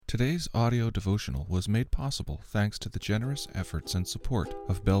Today's audio devotional was made possible thanks to the generous efforts and support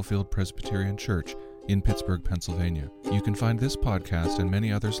of Bellefield Presbyterian Church in Pittsburgh, Pennsylvania. You can find this podcast and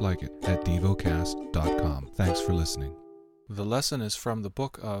many others like it at Devocast.com. Thanks for listening. The lesson is from the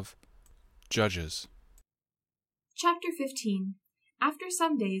book of Judges. Chapter 15. After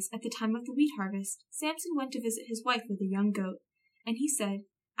some days, at the time of the wheat harvest, Samson went to visit his wife with a young goat, and he said,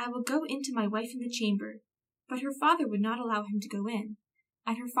 "I will go in to my wife in the chamber." But her father would not allow him to go in.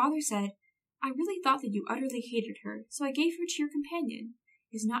 And her father said, "I really thought that you utterly hated her, so I gave her to your companion.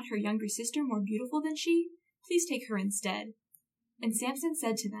 Is not her younger sister more beautiful than she? Please take her instead." And Samson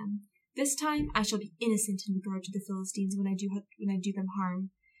said to them, "This time I shall be innocent in regard to the Philistines when I do them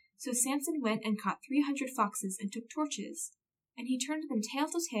harm." So Samson went and caught 300 foxes and took torches. And he turned them tail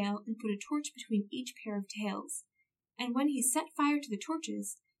to tail and put a torch between each pair of tails. And when he set fire to the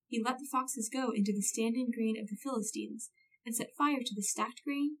torches, he let the foxes go into the standing grain of the Philistines, and set fire to the stacked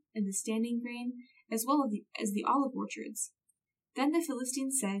grain and the standing grain, as well as the olive orchards. Then the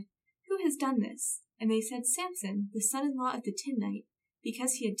Philistines said, "Who has done this?" And they said, "Samson, the son-in-law of the Timnite,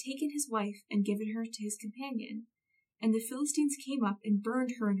 because he had taken his wife and given her to his companion." And the Philistines came up and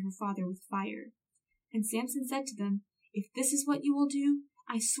burned her and her father with fire. And Samson said to them, "If this is what you will do,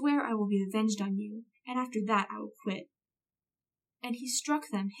 I swear I will be avenged on you, and after that I will quit." And he struck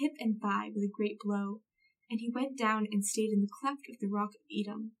them hip and thigh with a great blow, and he went down and stayed in the cleft of the rock of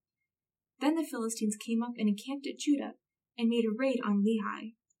Edom. Then the Philistines came up and encamped at Judah, and made a raid on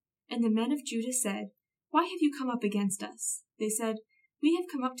Lehi. And the men of Judah said, "Why have you come up against us?" They said, "We have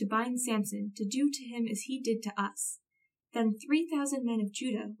come up to bind Samson, to do to him as he did to us." Then 3,000 men of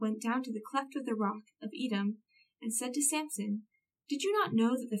Judah went down to the cleft of the rock of Edom, and said to Samson, "Did you not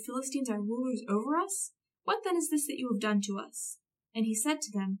know that the Philistines are rulers over us? What then is this that you have done to us?" And he said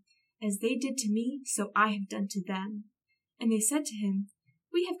to them, "As they did to me, so I have done to them." And they said to him,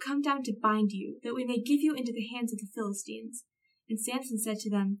 "We have come down to bind you, that we may give you into the hands of the Philistines." And Samson said to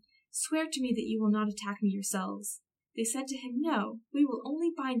them, "Swear to me that you will not attack me yourselves." They said to him, "No, we will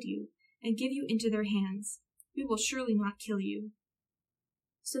only bind you, and give you into their hands. We will surely not kill you."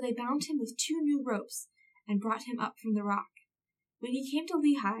 So they bound him with 2 new ropes, and brought him up from the rock. When he came to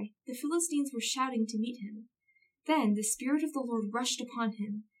Lehi, the Philistines were shouting to meet him. Then the Spirit of the Lord rushed upon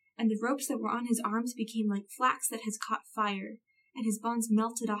him, and the ropes that were on his arms became like flax that has caught fire, and his bonds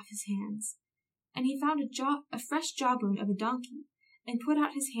melted off his hands. And he found a fresh jawbone of a donkey, and put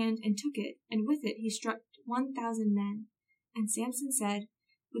out his hand and took it, and with it he struck 1,000 men. And Samson said,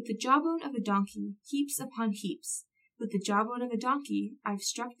 "With the jawbone of a donkey, heaps upon heaps. With the jawbone of a donkey, I've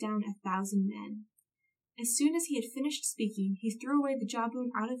struck down 1,000 men." As soon as he had finished speaking, he threw away the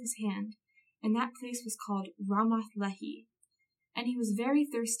jawbone out of his hand, and that place was called Ramath-lehi. And he was very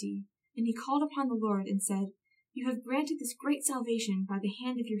thirsty, and he called upon the Lord and said, "You have granted this great salvation by the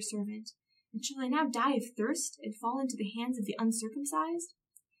hand of your servant, and shall I now die of thirst and fall into the hands of the uncircumcised?"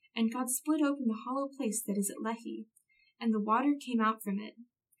 And God split open the hollow place that is at Lehi, and the water came out from it.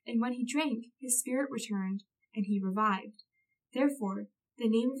 And when he drank, his spirit returned, and he revived. Therefore the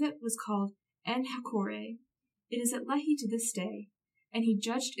name of it was called En-Hakkore. It is at Lehi to this day. And he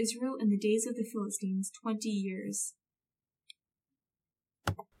judged Israel in the days of the Philistines 20 years.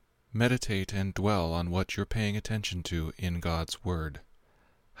 Meditate and dwell on what you're paying attention to in God's Word.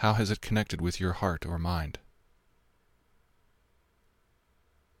 How has it connected with your heart or mind?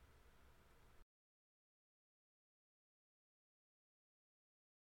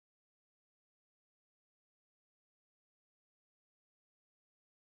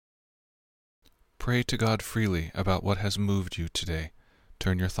 Pray to God freely about what has moved you today.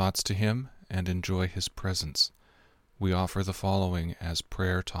 Turn your thoughts to Him and enjoy His presence. We offer the following as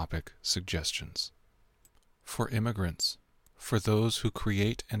prayer topic suggestions. For immigrants, for those who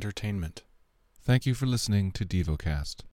create entertainment. Thank you for listening to Devocast.